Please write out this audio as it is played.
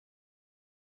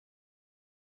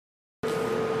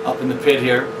up in the pit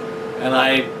here, and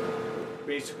I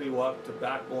basically walk the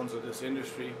backbones of this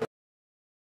industry.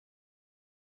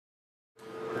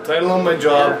 The title of my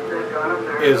job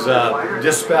is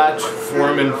Dispatch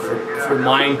Foreman for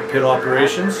Mine Pit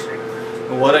Operations.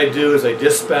 And what I do is I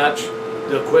dispatch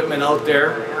the equipment out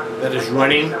there that is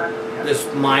running this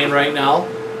mine right now.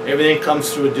 Everything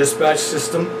comes through a dispatch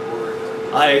system.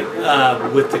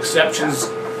 With exceptions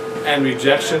and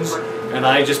rejections, and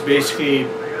I just basically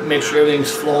make sure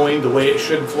everything's flowing the way it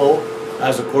should flow,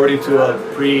 as according to a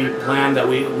pre-plan that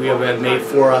we have had made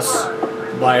for us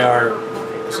by our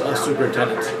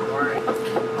superintendent.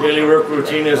 Daily work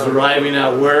routine is arriving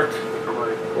at work,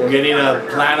 getting a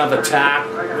plan of attack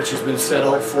which has been set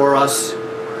out for us,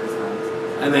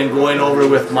 and then going over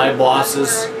with my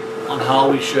bosses on how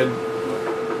we should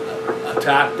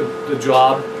attack the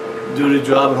job, do the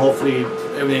job, and hopefully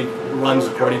everything runs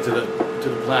according to the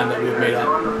plan that we've made up.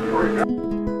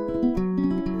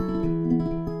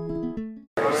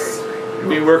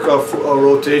 We work a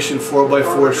rotation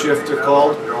 4x4 shift, they're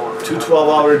called. 2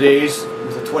 12-hour days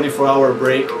with a 24-hour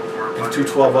break and 2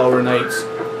 12-hour nights,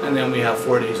 and then we have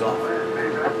 4 days off.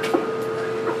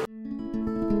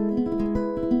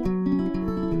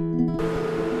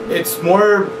 It's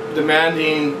more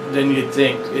demanding than you'd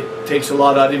think. It takes a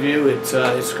lot out of you. It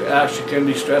actually can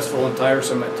be stressful and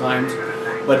tiresome at times.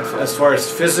 But as far as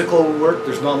physical work,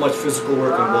 there's not much physical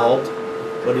work involved,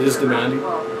 but it is demanding.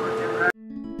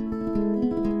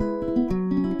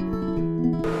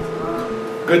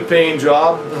 Good paying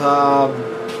job.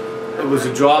 It was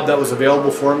a job that was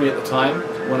available for me at the time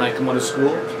when I come out of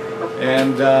school,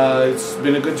 and it's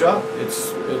been a good job.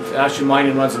 It's actually,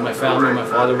 mining runs in my family. My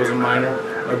father was a miner.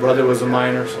 My brother was a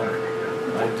miner, so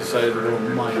I decided to go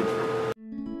mining.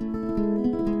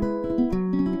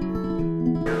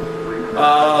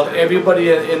 Everybody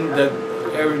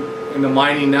in the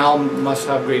mining now must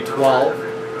have grade 12,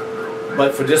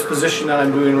 but for this position that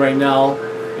I'm doing right now,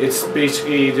 it's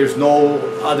basically, there's no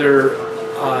other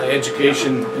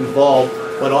education involved,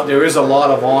 but there is a lot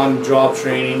of on-job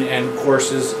training and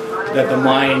courses that the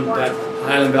mine, that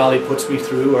Highland Valley puts me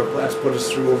through, or has put us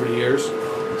through over the years.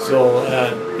 So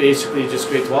basically just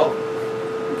grade 12.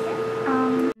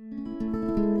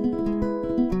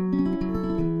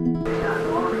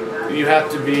 You have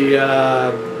to be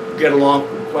get along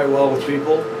quite well with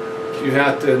people. You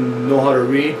have to know how to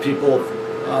read people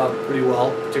pretty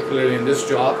well, particularly in this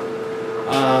job.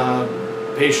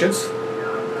 Patience,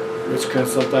 which can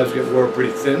sometimes get wore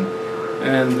pretty thin,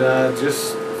 and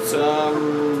just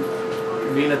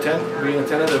being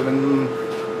attentive and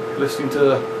listening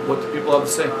to what the people have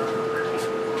to say.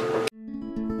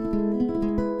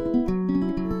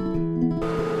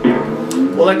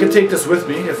 Well, I could take this with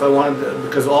me if I wanted to,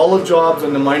 because all the jobs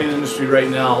in the mining industry right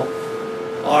now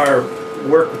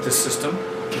work with this system,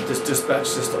 with this dispatch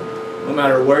system. No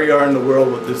matter where you are in the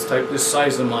world with this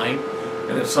size of mine,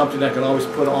 and it's something I can always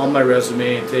put on my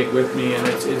resume and take with me, and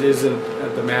it is a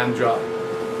demand job.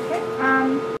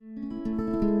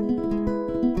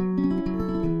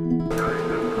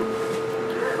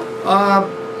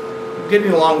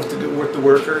 Getting along with the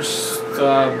workers,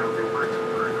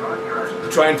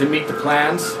 trying to meet the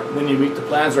plans. When you meet the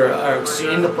plans, or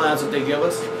seeing the plans that they give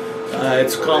us,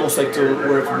 it's almost like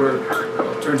where it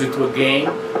turns into a game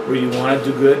where you want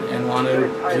to do good and want to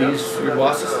please your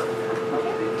bosses.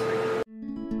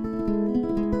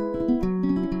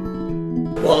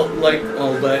 Well,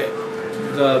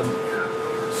 the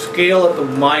scale at the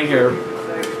mine here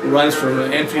runs from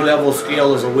an entry-level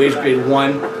scale as a wage grade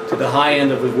 1 to the high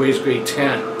end of a wage grade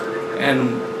 10,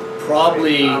 and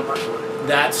probably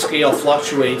that scale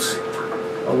fluctuates.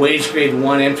 A wage grade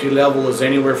 1 entry level is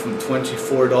anywhere from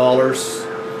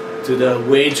 $24 to the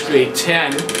wage grade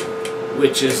 10,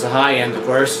 which is the high end, of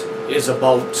course, is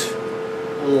about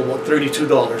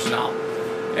 $32 now.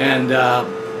 And a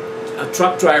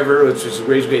truck driver, which is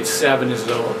wage grade 7, is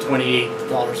about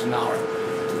 $28 an hour.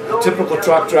 A typical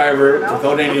truck driver,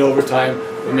 without any overtime,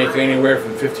 would make anywhere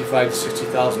from $55,000 to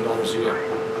 $60,000 a year.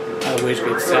 Wage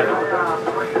grade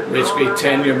 7. Wage grade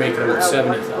 10, you're making about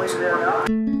 $70,000.